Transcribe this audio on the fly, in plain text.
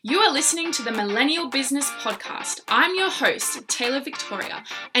are listening to the Millennial Business Podcast. I'm your host, Taylor Victoria,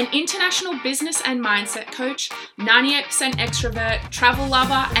 an international business and mindset coach, 98% extrovert, travel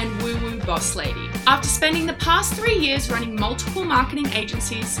lover, and woo-woo boss lady. After spending the past 3 years running multiple marketing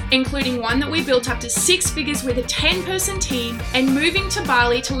agencies, including one that we built up to 6 figures with a 10-person team, and moving to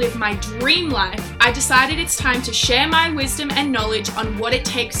Bali to live my dream life, I decided it's time to share my wisdom and knowledge on what it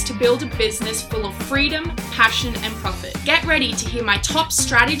takes to build a business full of freedom, passion, and profit. Get ready to hear my top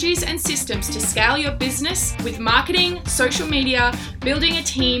strategies and systems to scale your business with marketing, social media, building a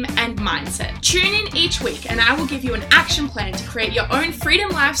team, and mindset. Tune in each week and I will give you an action plan to create your own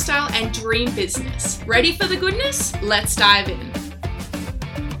freedom lifestyle and dream business. Ready for the goodness? Let's dive in.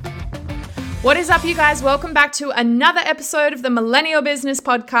 What is up, you guys? Welcome back to another episode of the Millennial Business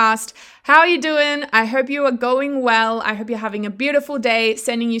Podcast. How are you doing? I hope you are going well. I hope you're having a beautiful day,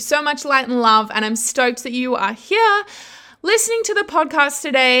 sending you so much light and love, and I'm stoked that you are here listening to the podcast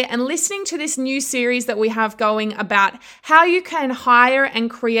today and listening to this new series that we have going about how you can hire and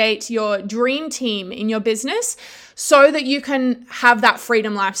create your dream team in your business so that you can have that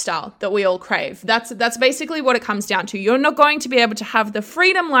freedom lifestyle that we all crave. That's basically what it comes down to. You're not going to be able to have the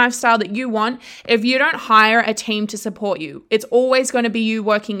freedom lifestyle that you want if you don't hire a team to support you. It's always going to be you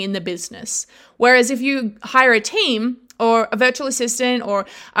working in the business. Whereas if you hire a team or a virtual assistant or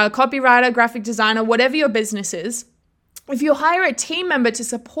a copywriter, graphic designer, whatever your business is, if you hire a team member to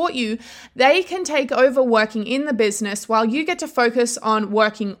support you, they can take over working in the business while you get to focus on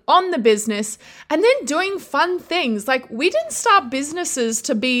working on the business and then doing fun things. Like, we didn't start businesses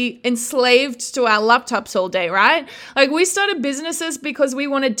to be enslaved to our laptops all day, right? Like, we started businesses because we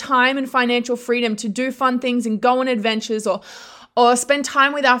wanted time and financial freedom to do fun things and go on adventures or spend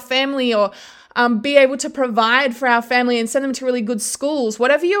time with our family or be able to provide for our family and send them to really good schools.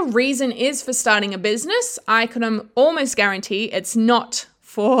 Whatever your reason is for starting a business, I can almost guarantee it's not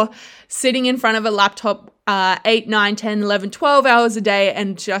for sitting in front of a laptop 8, 9, 10, 11, 12 hours a day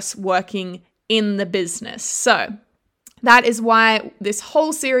and just working in the business. So that is why this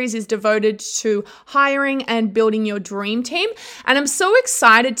whole series is devoted to hiring and building your dream team. And I'm so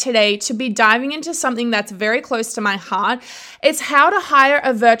excited today to be diving into something that's very close to my heart. It's how to hire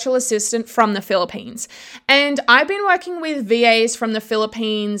a virtual assistant from the Philippines. And I've been working with VAs from the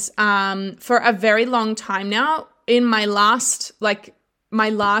Philippines for a very long time now. In my last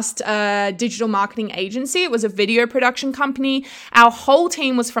digital marketing agency, it was a video production company. Our whole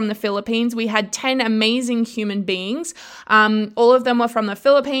team was from the Philippines. We had 10 amazing human beings. All of them were from the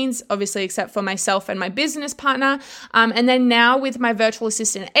Philippines, obviously, except for myself and my business partner. And then now with my virtual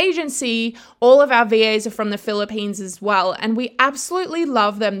assistant agency, all of our VAs are from the Philippines as well. And we absolutely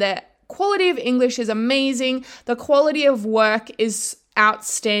love them. Their quality of English is amazing. The quality of work is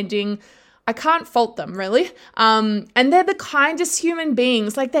outstanding. I can't fault them, really. And they're the kindest human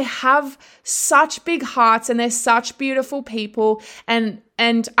beings. Like, they have such big hearts and they're such beautiful people. And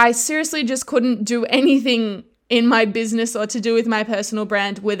I seriously just couldn't do anything in my business or to do with my personal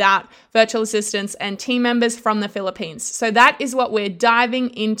brand without virtual assistants and team members from the Philippines. So that is what we're diving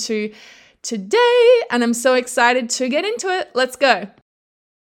into today. And I'm so excited to get into it. Let's go.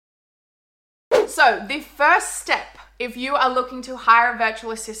 So the first step, if you are looking to hire a virtual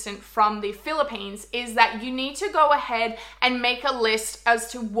assistant from the Philippines, is that you need to go ahead and make a list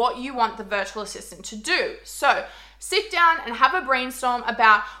as to what you want the virtual assistant to do. So sit down and have a brainstorm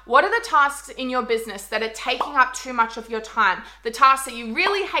about what are the tasks in your business that are taking up too much of your time, the tasks that you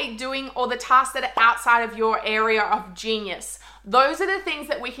really hate doing, or the tasks that are outside of your area of genius. Those are the things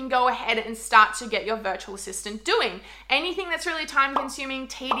that we can go ahead and start to get your virtual assistant doing. Anything that's really time consuming,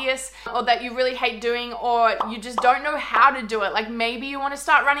 tedious, or that you really hate doing, or you just don't know how to do it. Like, maybe you want to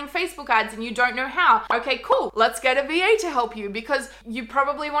start running Facebook ads and you don't know how. Okay, cool. Let's get a VA to help you because you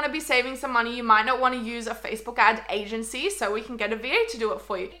probably want to be saving some money. You might not want to use a Facebook ad agency, so we can get a VA to do it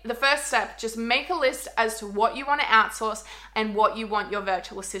for you. The first step, just make a list as to what you want to outsource and what you want your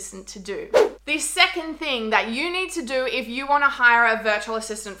virtual assistant to do. The second thing that you need to do if you want to hire a virtual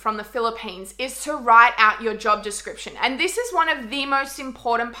assistant from the Philippines is to write out your job description. And this is one of the most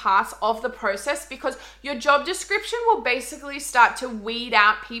important parts of the process because your job description will basically start to weed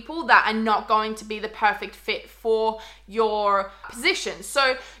out people that are not going to be the perfect fit for your position.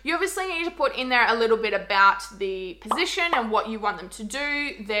 So you obviously need to put in there a little bit about the position and what you want them to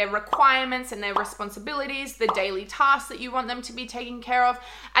do, their requirements and their responsibilities, the daily tasks that you want them to be taking care of.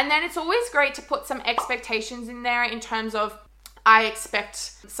 And then it's always great to put some expectations in there in terms of I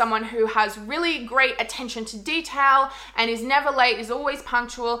expect someone who has really great attention to detail and is never late, is always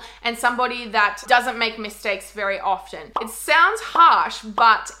punctual, and somebody that doesn't make mistakes very often. It sounds harsh,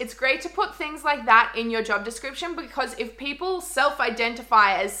 but it's great to put things like that in your job description, because if people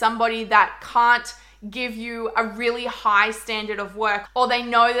self-identify as somebody that can't give you a really high standard of work, or they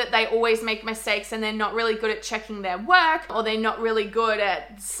know that they always make mistakes and they're not really good at checking their work, or they're not really good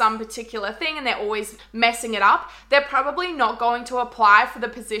at some particular thing and they're always messing it up, they're probably not going to apply for the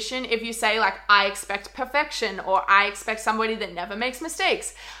position if you say like, I expect perfection, or I expect somebody that never makes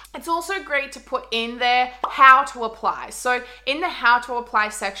mistakes. It's also great to put in there how to apply. So in the how to apply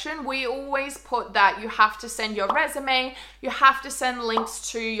section, we always put that you have to send your resume, you have to send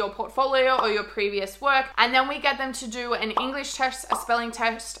links to your portfolio or your previous work, and then we get them to do an English test, a spelling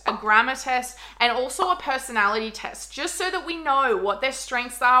test, a grammar test, and also a personality test, just so that we know what their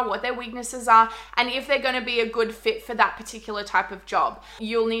strengths are, what their weaknesses are, and if they're going to be a good fit for that particular type of job.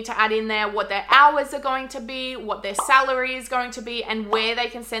 You'll need to add in there what their hours are going to be, what their salary is going to be, and where they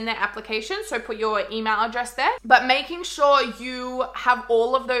can send their application. So put your email address there, but making sure you have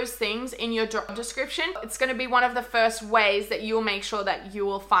all of those things in your job description. It's going to be one of the first ways that you'll make sure that you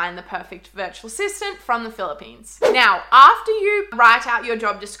will find the perfect virtual assistant from the Philippines. Now, after you write out your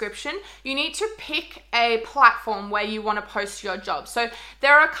job description, you need to pick a platform where you want to post your job. So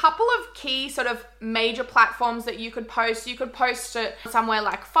there are a couple of key sort of major platforms that you could post. You could post it somewhere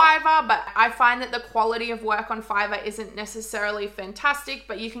like Fiverr, but I find that the quality of work on Fiverr isn't necessarily fantastic,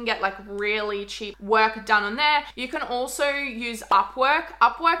 but you can get like really cheap work done on there. You can also use Upwork.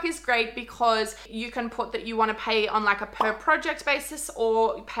 Upwork is great because you can put that you want to pay on like a per project basis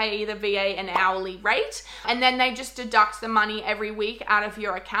or pay the VA an hourly rate, and then they just deduct the money every week out of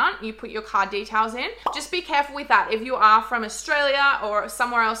your account. You put your card details in. Just be careful with that. If you are from Australia or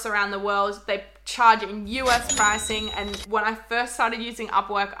somewhere else around the world, they charge in US pricing, and when I first started using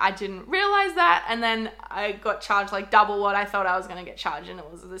Upwork, I didn't realize that, and then I got charged like double what I thought I was going to get charged, and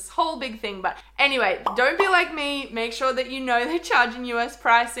it was this whole big thing. But anyway, don't be like me. Make sure that you know they charge in US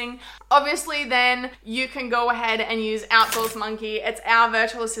pricing. Obviously, then you can go ahead and use Outsource Monkey. It's our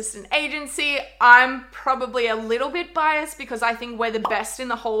virtual assistant agency. I'm probably a little bit biased because I think we're the best in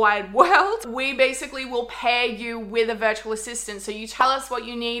the whole wide world. We basically will pair you with a virtual assistant. So you tell us what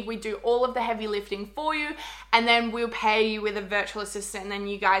you need, we do all of the heavy lifting for you, and then we'll pay you with a virtual assistant, and then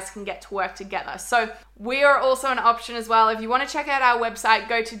you guys can get to work together. So we are also an option as well. If you want to check out our website,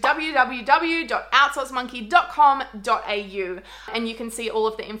 go to www.outsourcemonkey.com.au and you can see all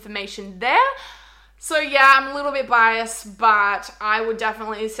of the information there. So yeah, I'm a little bit biased, but I would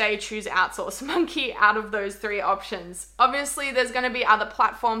definitely say choose Outsource Monkey out of those three options. Obviously, there's going to be other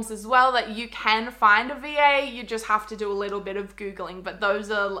platforms as well that you can find a VA. You just have to do a little bit of Googling, but those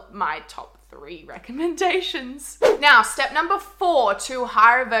are my top 3 recommendations. Now, step number 4 to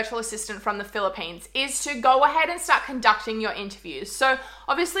hire a virtual assistant from the Philippines is to go ahead and start conducting your interviews. So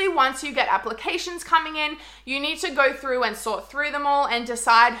obviously, once you get applications coming in, you need to go through and sort through them all and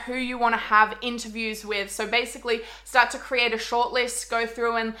decide who you want to have interviews with. So basically, start to create a short list, go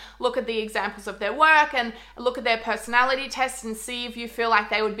through and look at the examples of their work and look at their personality tests and see if you feel like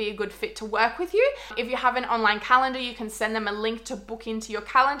they would be a good fit to work with you. If you have an online calendar, you can send them a link to book into your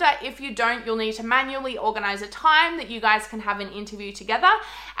calendar. If you don't, you'll need to manually organize a time that you guys can have an interview together,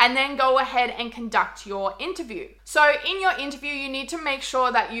 and then go ahead and conduct your interview. So in your interview, you need to make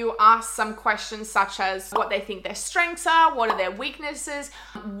sure that you ask some questions such as what they think their strengths are, what are their weaknesses,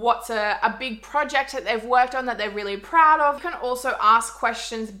 what's a big project that they've worked on that they're really proud of. You can also ask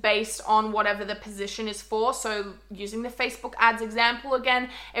questions based on whatever the position is for. So using the Facebook ads example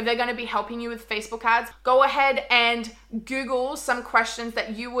again, if they're going to be helping you with Facebook ads, go ahead and Google some questions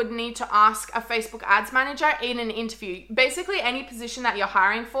that you would need to ask a Facebook ads manager in an interview. Basically, any position that you're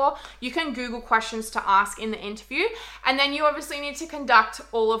hiring for, you can Google questions to ask in the interview. And then you obviously need to conduct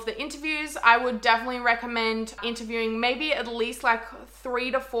all of the interviews. I would definitely recommend interviewing maybe at least like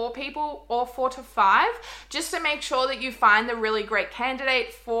 3 to 4 people or 4 to 5, just to make sure that you find the really great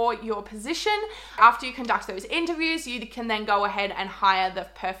candidate for your position. After you conduct those interviews, you can then go ahead and hire the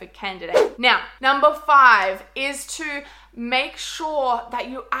perfect candidate. Now, number 5 is to make sure that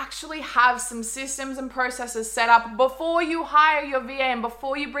you actually have some systems and processes set up before you hire your VA and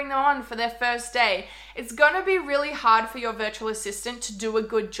before you bring them on for their first day. It's going to be really hard for your virtual assistant to do a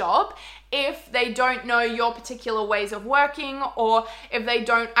good job if they don't know your particular ways of working, or if they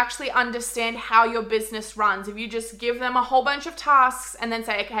don't actually understand how your business runs. If you just give them a whole bunch of tasks and then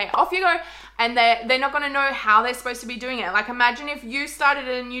say, okay, off you go, and they're not going to know how they're supposed to be doing it. Like, imagine if you started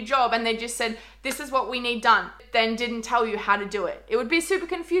a new job and they just said, this is what we need done, then didn't tell you how to do it. It would be super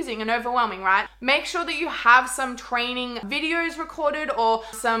confusing and overwhelming, right? Make sure that you have some training videos recorded or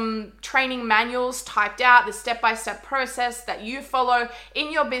some training manuals typed out, the step-by-step process that you follow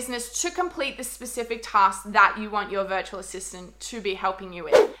in your business to complete the specific task that you want your virtual assistant to be helping you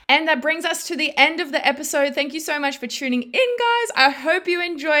with. And that brings us to the end of the episode. Thank you so much for tuning in, guys. I hope you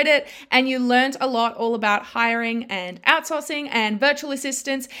enjoyed it and you learned a lot all about hiring and outsourcing and virtual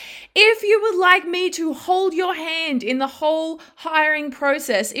assistants. If you would like me to hold your hand in the whole hiring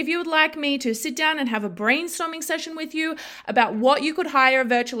process, if you would like me to sit down and have a brainstorming session with you about what you could hire a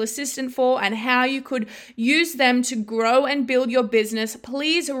virtual assistant for and how you could use them to grow and build your business,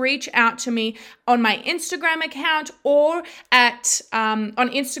 please reach out to me on my Instagram account or on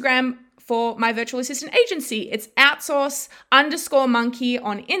Instagram for my virtual assistant agency. It's outsource_monkey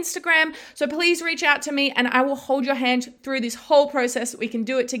on Instagram. So please reach out to me and I will hold your hand through this whole process. We can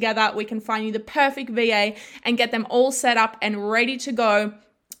do it together. We can find you the perfect VA and get them all set up and ready to go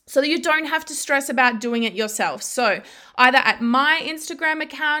so that you don't have to stress about doing it yourself. So either at my Instagram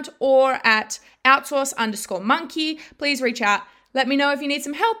account or at outsource_monkey, please reach out. Let me know if you need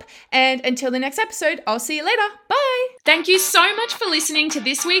some help. And until the next episode, I'll see you later. Bye. Thank you so much for listening to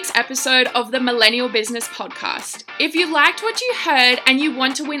this week's episode of the Millennial Business Podcast. If you liked what you heard and you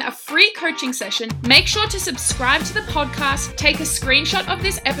want to win a free coaching session, make sure to subscribe to the podcast, take a screenshot of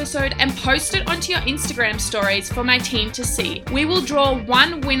this episode and post it onto your Instagram stories for my team to see. We will draw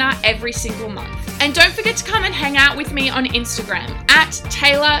one winner every single month. And don't forget to come and hang out with me on Instagram at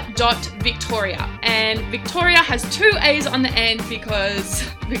taylor.victoria. And Victoria has 2 A's on the end because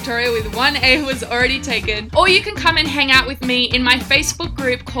Victoria with 1 A was already taken. Or you can come and hang out with me in my Facebook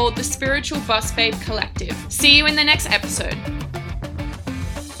group called the Spiritual Boss Babe Collective. See you in the next episode.